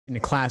In a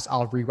class,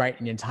 I'll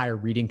rewrite an entire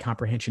reading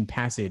comprehension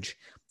passage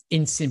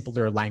in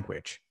simpler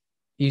language,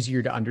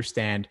 easier to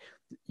understand,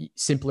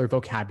 simpler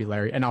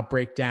vocabulary, and I'll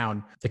break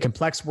down the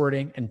complex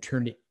wording and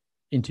turn it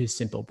into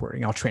simple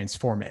wording. I'll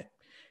transform it.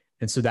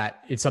 And so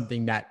that it's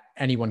something that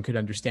anyone could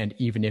understand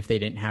even if they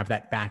didn't have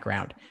that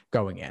background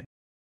going in.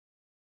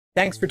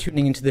 Thanks for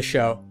tuning into the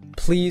show.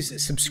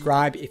 Please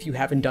subscribe if you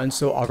haven't done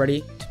so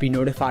already to be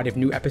notified of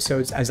new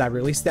episodes as I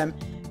release them.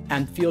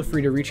 And feel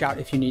free to reach out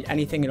if you need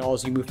anything at all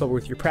as you move forward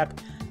with your prep.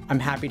 I'm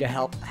happy to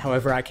help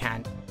however I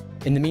can.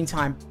 In the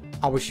meantime,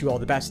 I'll wish you all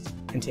the best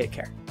and take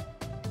care.